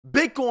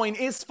Bitcoin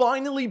is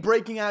finally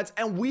breaking out,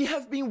 and we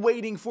have been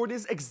waiting for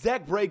this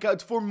exact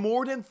breakout for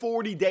more than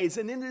 40 days.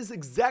 And in this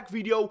exact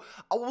video,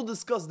 I will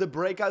discuss the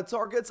breakout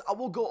targets. I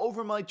will go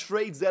over my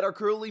trades that are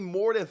currently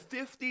more than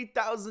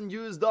 50,000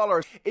 US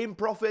dollars in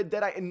profit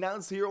that I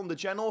announced here on the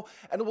channel.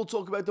 And I will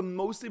talk about the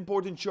most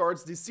important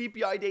charts, the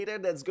CPI data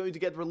that's going to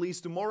get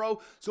released tomorrow.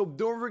 So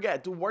don't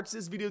forget to watch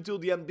this video till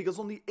the end, because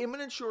on the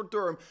imminent short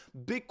term,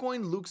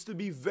 Bitcoin looks to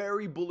be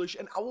very bullish,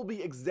 and I will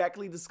be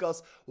exactly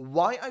discuss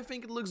why I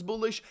think it looks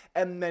bullish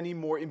and many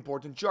more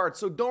important charts.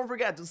 So don't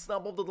forget to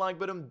snap up the like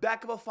button,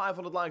 back above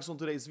 500 likes on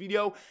today's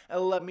video,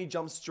 and let me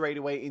jump straight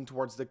away in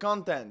towards the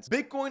content.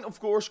 Bitcoin, of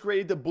course,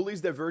 created the bullish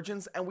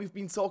divergence, and we've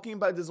been talking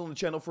about this on the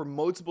channel for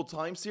multiple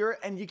times here,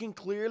 and you can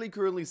clearly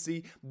currently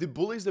see the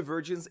bullish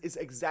divergence is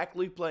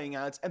exactly playing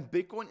out, and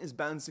Bitcoin is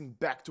bouncing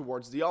back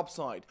towards the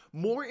upside.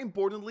 More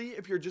importantly,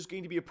 if you're just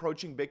going to be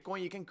approaching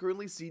Bitcoin, you can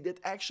currently see that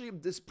actually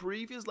this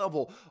previous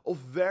level of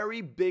very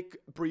big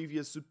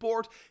previous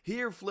support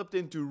here flipped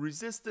into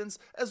resistance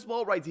as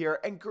well right here,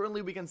 and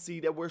currently we can see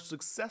that we're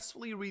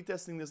successfully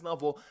retesting this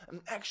level and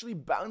actually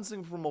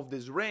bouncing from off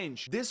this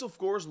range. This of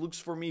course looks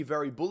for me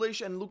very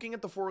bullish, and looking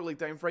at the 4-hourly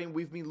time frame,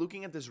 we've been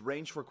looking at this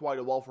range for quite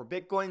a while for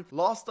Bitcoin.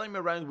 Last time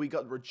around we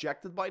got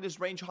rejected by this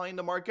range high in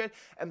the market,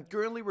 and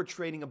currently we're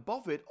trading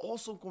above it,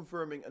 also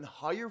confirming a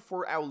higher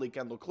 4-hourly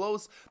candle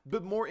close.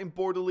 But more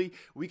importantly,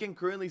 we can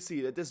currently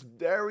see that this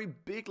very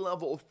big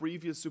level of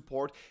previous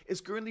support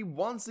is currently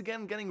once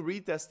again getting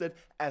retested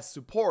as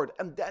support,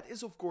 and that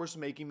is of course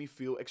making me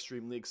feel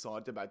extremely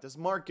excited about this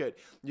market.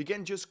 You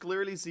can just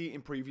clearly see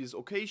in previous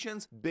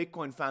occasions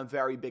Bitcoin found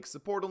very big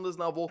support on this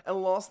level,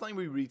 and last time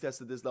we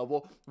retested this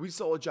level we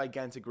saw a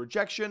gigantic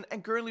rejection,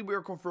 and currently we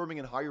are confirming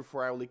a higher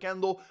 4-hourly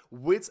candle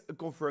with a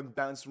confirmed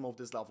bounce from off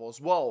this level as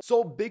well.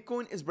 So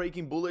Bitcoin is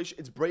breaking bullish,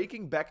 it's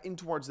breaking back in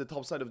towards the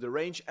top side of the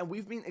range, and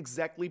we've been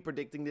exactly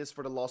predicting this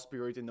for the last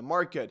period in the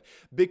market.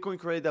 Bitcoin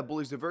created that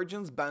bullish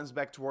divergence, bounced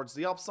back towards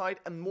the upside,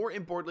 and more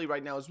importantly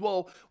right now as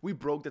well, we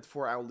broke that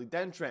 4-hourly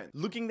downtrend.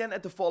 Looking then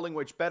at the falling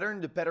wedge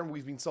pattern, the pattern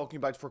we've been talking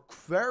about for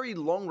very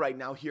long right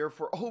now here,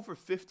 for over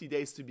 50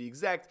 days to be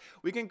exact,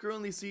 we can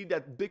currently see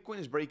that Bitcoin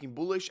is breaking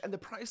bullish, and the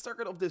price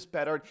target of this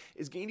pattern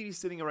is going to be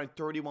sitting around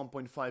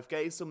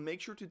 31.5k, so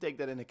make sure to take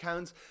that in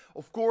account.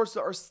 Of course,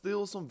 there are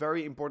still some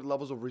very important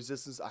levels of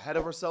resistance ahead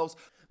of ourselves,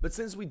 but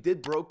since we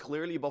did broke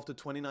clearly above the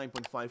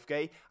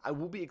 29.5k, I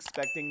will be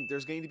expecting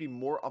there's going to be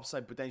more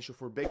upside potential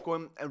for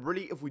Bitcoin, and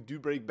really if we do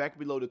break back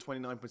below the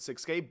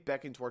 29.6k,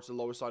 back in towards the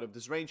lower side of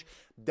this range,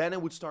 then I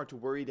would start to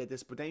worry that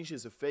this potential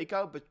is a fake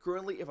out. But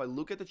currently if I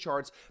look at the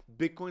charts,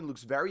 Bitcoin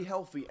looks very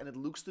healthy, and it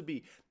looks to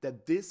be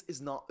that this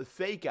is not a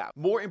fake out.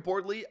 More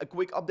importantly, a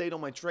quick update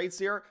on my trades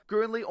here.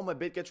 Currently on my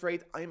BitGet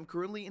trade, I am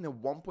currently in a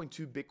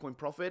 1.2 Bitcoin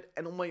profit,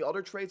 and on my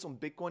other trades on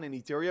Bitcoin and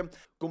Ethereum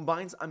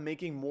combined, I'm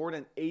making more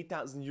than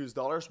 8,000 US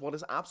dollars, what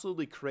is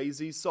absolutely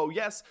crazy. So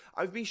yes,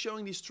 I've been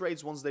showing these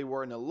trades once they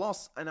were in a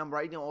loss, and I'm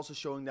right now also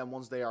showing them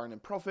once they are in a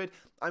profit.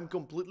 I'm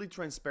completely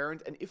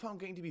transparent, and if I'm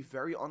going to be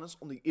very honest,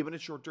 on the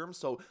imminent short term,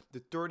 so the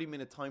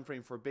 30-minute time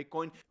frame for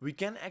Bitcoin, we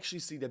can actually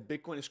see that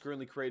Bitcoin is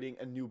currently creating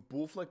a new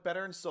bull flag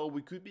pattern, so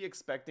we could be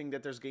expecting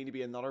that there's going to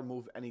be another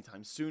move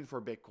anytime soon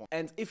for Bitcoin.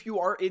 And if you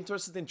are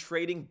interested in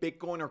trading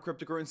Bitcoin or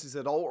cryptocurrencies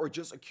at all, or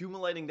just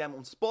accumulating them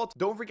on spot,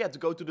 don't forget to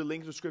go to the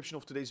link in the description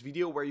of today's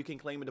video, where you can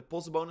claim a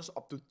deposit bonus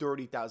up to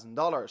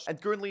 $30,000.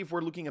 And currently if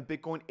we're looking at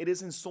Bitcoin, it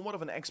is in somewhat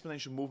of an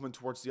exponential movement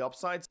towards the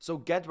upside, so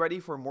get ready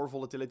for more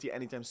volatility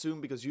anytime soon,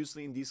 because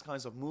usually in these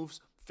kinds of moves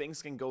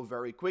things can go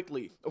very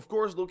quickly. Of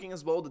course, looking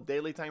as well the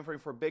daily time frame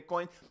for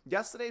Bitcoin,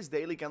 yesterday's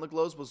daily candle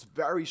close was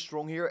very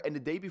strong here, and the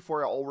day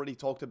before I already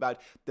talked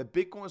about that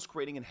Bitcoin is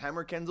creating a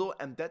hammer candle,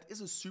 and that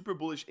is a super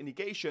bullish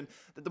indication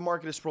that the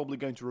market is probably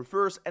going to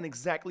reverse, and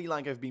exactly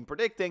like I've been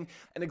predicting,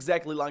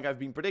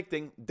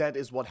 that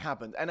is what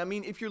happened. And I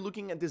mean, if you're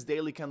looking at this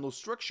daily candle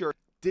structure,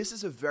 this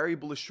is a very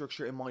bullish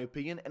structure in my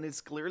opinion, and it's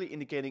clearly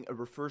indicating a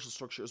reversal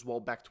structure as well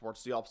back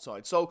towards the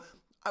upside. So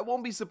I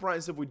won't be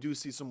surprised if we do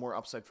see some more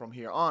upside from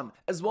here on.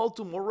 As well,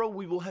 tomorrow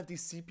we will have the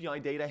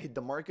CPI data hit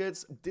the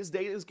markets. This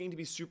data is going to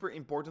be super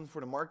important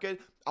for the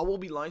market. I will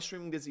be live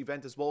streaming this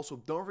event as well,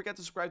 so don't forget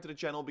to subscribe to the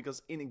channel,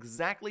 because in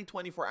exactly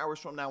 24 hours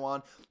from now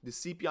on, the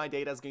CPI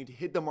data is going to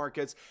hit the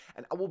markets,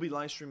 and I will be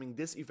live streaming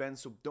this event,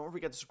 so don't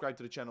forget to subscribe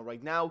to the channel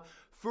right now.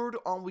 Further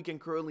on, we can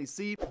currently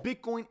see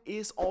Bitcoin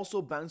is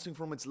also bouncing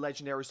from its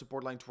legendary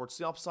support line towards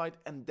the upside,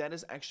 and that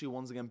is actually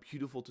once again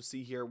beautiful to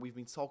see here. We've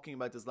been talking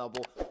about this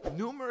level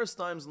numerous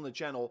times on the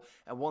channel,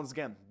 and once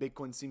again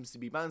Bitcoin seems to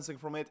be bouncing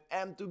from it.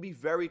 And to be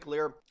very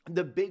clear,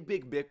 the big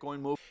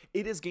Bitcoin move,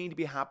 it is going to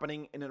be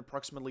happening in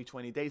approximately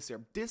 20 days here.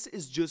 This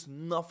is just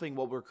nothing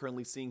what we're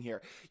currently seeing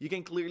here. You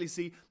can clearly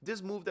see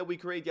this move that we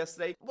created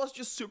yesterday was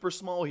just super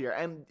small here,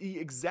 and the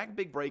exact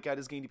big breakout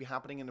is going to be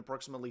happening in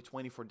approximately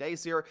 24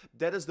 days here.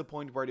 That is the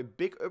point where the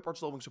big upward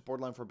sloping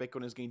support line for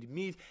Bitcoin is going to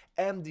meet,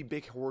 and the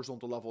big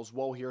horizontal level as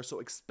well here. So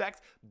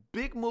expect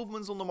big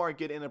movements on the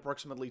market in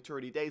approximately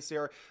 30 days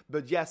here.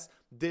 But yes,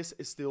 this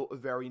is still a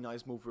very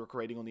nice move we're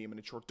creating on the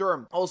imminent short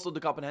term. Also, the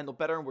cup and handle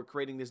pattern, we're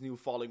creating this new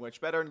falling wedge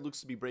pattern. It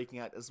looks to be breaking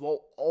out as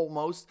well,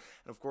 almost.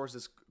 And of course,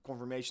 this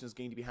confirmation is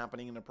going to be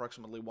happening in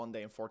approximately 1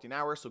 day and 14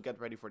 hours, so get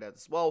ready for that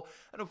as well.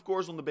 And of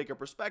course, on the bigger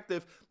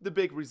perspective, the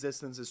big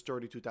resistance is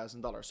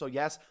 $32,000. So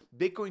yes,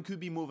 Bitcoin could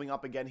be moving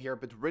up again here,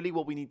 but really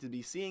what we need to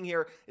be seeing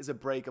here is a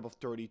break above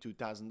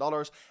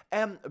 $32,000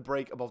 and a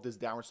break above this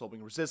downward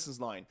sloping resistance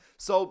line.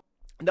 So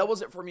that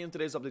was it for me in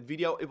today's update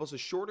video. It was a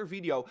shorter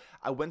video.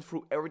 I went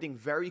through everything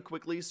very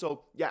quickly.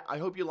 So yeah, I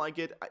hope you like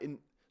it.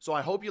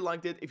 I hope you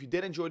liked it. If you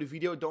did enjoy the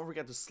video, don't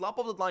forget to slap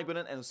up that like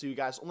button, and I'll see you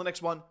guys on the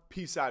next one.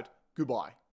 Peace out. Goodbye.